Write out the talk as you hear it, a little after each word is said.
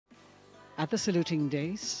at the saluting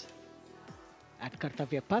days at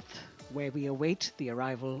Kartavya Path, where we await the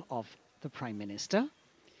arrival of the Prime Minister.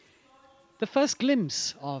 The first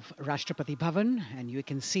glimpse of Rashtrapati Bhavan, and you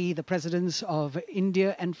can see the presidents of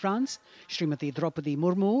India and France, Srimati Droupadi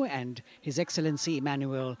Murmu and His Excellency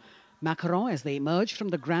Emmanuel Macron, as they emerge from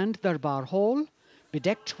the Grand Darbar Hall,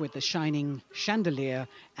 bedecked with the shining chandelier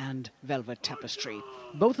and velvet tapestry.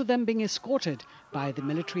 Both of them being escorted by the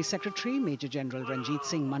Military Secretary, Major General Ranjit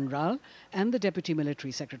Singh Manral, and the Deputy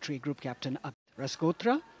Military Secretary, Group Captain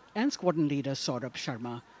Rasgotra, and Squadron Leader Saurabh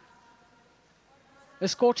Sharma,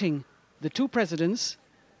 escorting the two presidents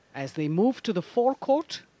as they move to the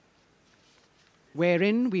forecourt,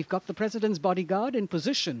 wherein we've got the president's bodyguard in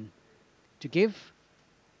position to give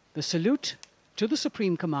the salute to the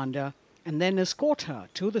Supreme Commander and then escort her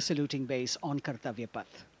to the saluting base on Kartavya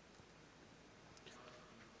Path.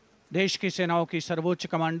 देश की सेनाओं की सर्वोच्च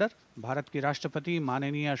commander Bharat की राष्ट्रपति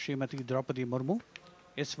माननीय श्रीमती द्रौपदी मुर्मू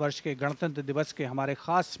इस वर्ष के गणतंत्र दिवस के हमारे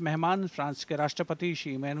खास मेहमान फ्रांस के राष्ट्रपति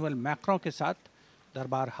श्री इमैनुअल मैक्रों के साथ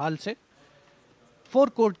दरबार हाल से फोर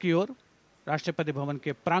कोर्ट की ओर राष्ट्रपति भवन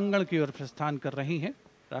के प्रांगण की ओर प्रस्थान कर रही हैं।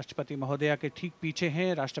 राष्ट्रपति महोदया के ठीक पीछे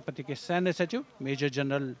हैं राष्ट्रपति के सैन्य सचिव मेजर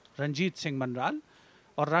जनरल रंजीत सिंह मनराल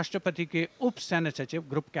और राष्ट्रपति के उप सैन्य सचिव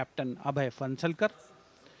ग्रुप कैप्टन अभय फंसलकर।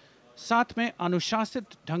 साथ में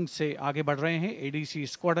अनुशासित ढंग से आगे बढ़ रहे हैं ADC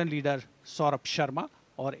squadron leader Saurabh Sharma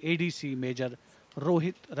और ADC major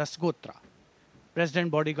Rohit Rasgotra.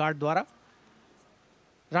 President bodyguard द्वारा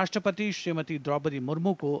राष्ट्रपति श्रीमती द्रौपदी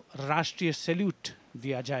मुर्मू को राष्ट्रीय सैल्यूट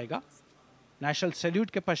दिया जाएगा। नेशनल सैल्यूट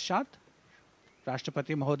के पश्चात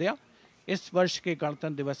राष्ट्रपति महोदया इस वर्ष के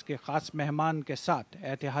गणतंत्र दिवस के खास मेहमान के साथ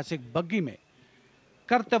ऐतिहासिक बग्गी में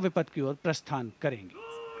कर्तव्य पथ की ओर प्रस्थान करेंगी।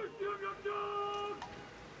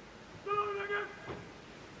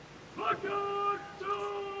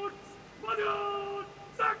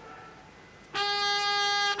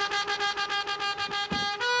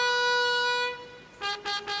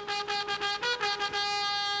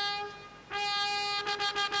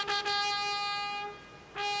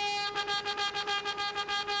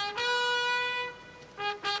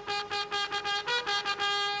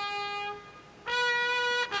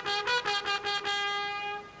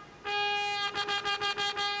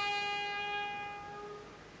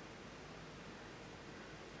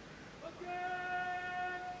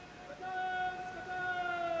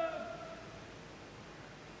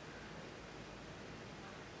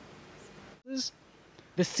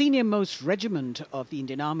 The senior-most regiment of the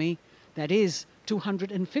Indian Army, that is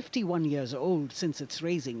 251 years old since its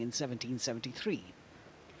raising in 1773.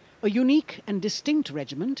 A unique and distinct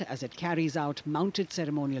regiment as it carries out mounted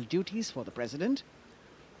ceremonial duties for the President.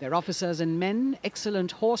 Their officers and men,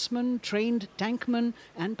 excellent horsemen, trained tankmen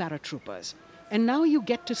and paratroopers. And now you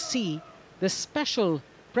get to see the special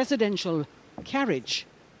presidential carriage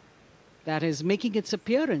that is making its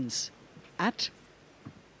appearance at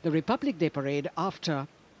the Republic Day Parade after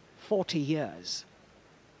 40 years.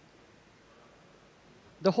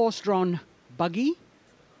 The horse-drawn buggy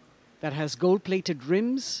that has gold-plated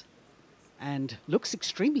rims and looks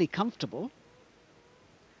extremely comfortable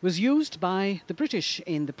was used by the British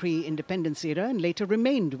in the pre-independence era and later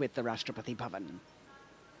remained with the Rashtrapati Bhavan.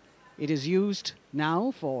 It is used now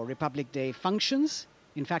for Republic Day functions.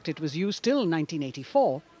 In fact, it was used till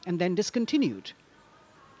 1984 and then discontinued.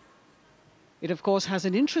 It, of course, has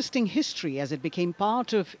an interesting history as it became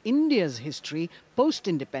part of India's history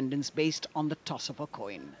post-independence based on the toss of a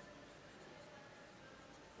coin.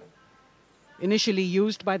 Initially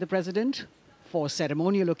used by the President for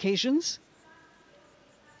ceremonial occasions,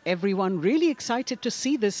 everyone really excited to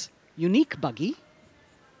see this unique buggy.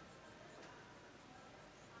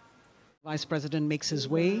 Vice President makes his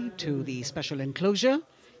way to the special enclosure.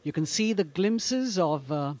 You can see the glimpses of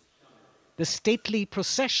the stately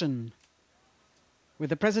procession with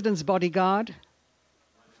the President's bodyguard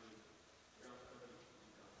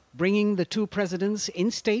bringing the two presidents in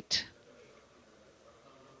state.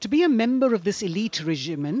 To be a member of this elite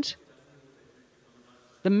regiment,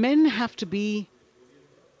 the men have to be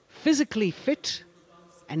physically fit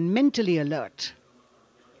and mentally alert.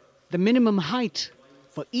 The minimum height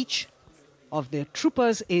for each of the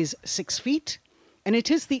troopers is 6 feet, and it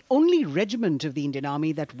is the only regiment of the Indian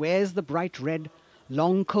Army that wears the bright red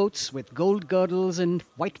long coats with gold girdles and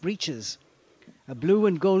white breeches, a blue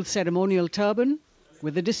and gold ceremonial turban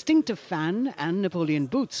with a distinctive fan and Napoleon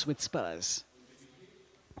boots with spurs.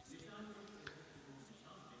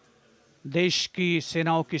 देश की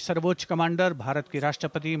सेनाओं की सर्वोच्च commander Bharat की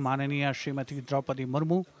राष्ट्रपति माननीय श्रीमती द्रौपदी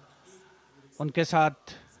मुर्मू, उनके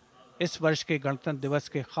साथ इस वर्ष के गणतंत्र दिवस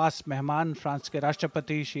के खास मेहमान फ्रांस के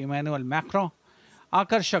राष्ट्रपति श्री इमैनुअल मैक्रों,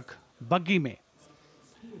 आकर्षक बग्गी में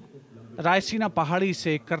रायसीना पहाड़ी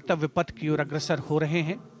से कर्तव्य पथ की ओर अग्रसर हो रहे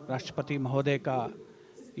हैं। राष्ट्रपति महोदय का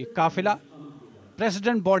ये काफिला,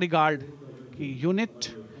 प्रेसिडेंट बॉडीगार्ड की यूनिट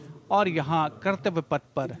और यहाँ कर्तव्य पथ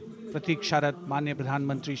पर प्रतीक्षारत माननीय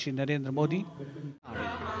प्रधानमंत्री Shri Narendra Modi.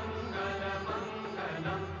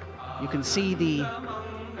 You can see the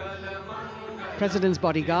President's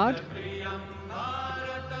bodyguard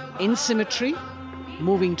in symmetry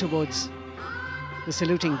moving towards the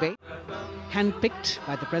saluting bay, handpicked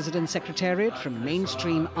by the President's Secretariat from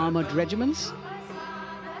mainstream armored regiments.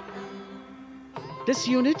 This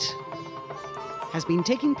unit has been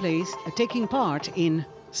taking part in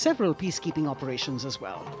several peacekeeping operations as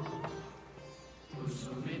well.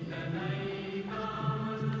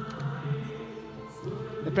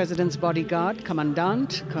 The President's bodyguard,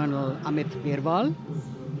 Commandant Colonel Amit Birwal,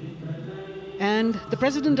 and the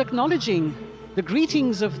President acknowledging the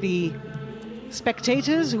greetings of the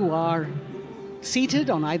spectators who are seated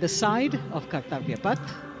on either side of Kartavya Path.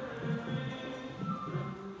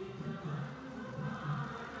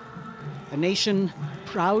 A nation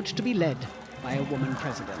proud to be led by a woman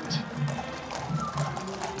president.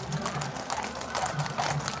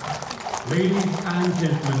 Ladies and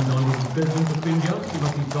gentlemen, the Honourable President of India,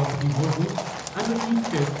 Srimati Droupadi Murmu, and the Chief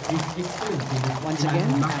Guest, His Excellency Once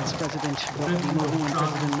again, as President Droupadi Murmu and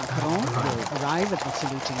President Macron will arrive at the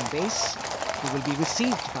saluting base, they will be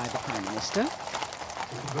received by the Prime Minister.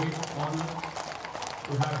 It's a great honour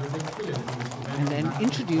to have His Excellency and then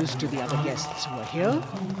introduced to the other guests who are here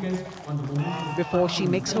before she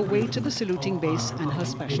makes her way to the saluting base and her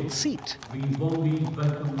special seat. We warmly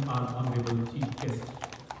welcome our Honourable Chief Guest.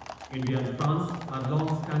 India and France are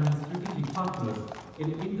long-standing strategic partners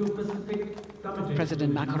in Indo-Pacific committed.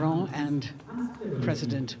 President Macron and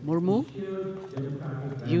President Murmu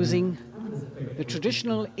using the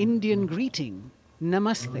traditional Indian greeting,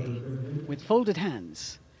 Namaste, with folded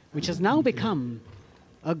hands, which has now become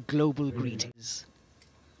a global greeting.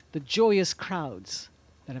 The joyous crowds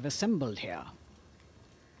that have assembled here.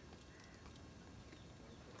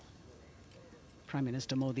 Prime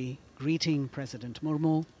Minister Modi greeting President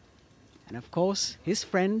Murmu, and of course his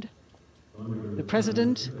friend, the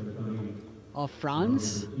President of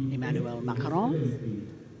France, Emmanuel Macron.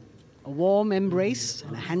 A warm embrace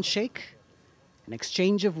and a handshake, an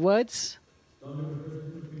exchange of words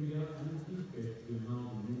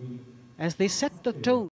as they set the tone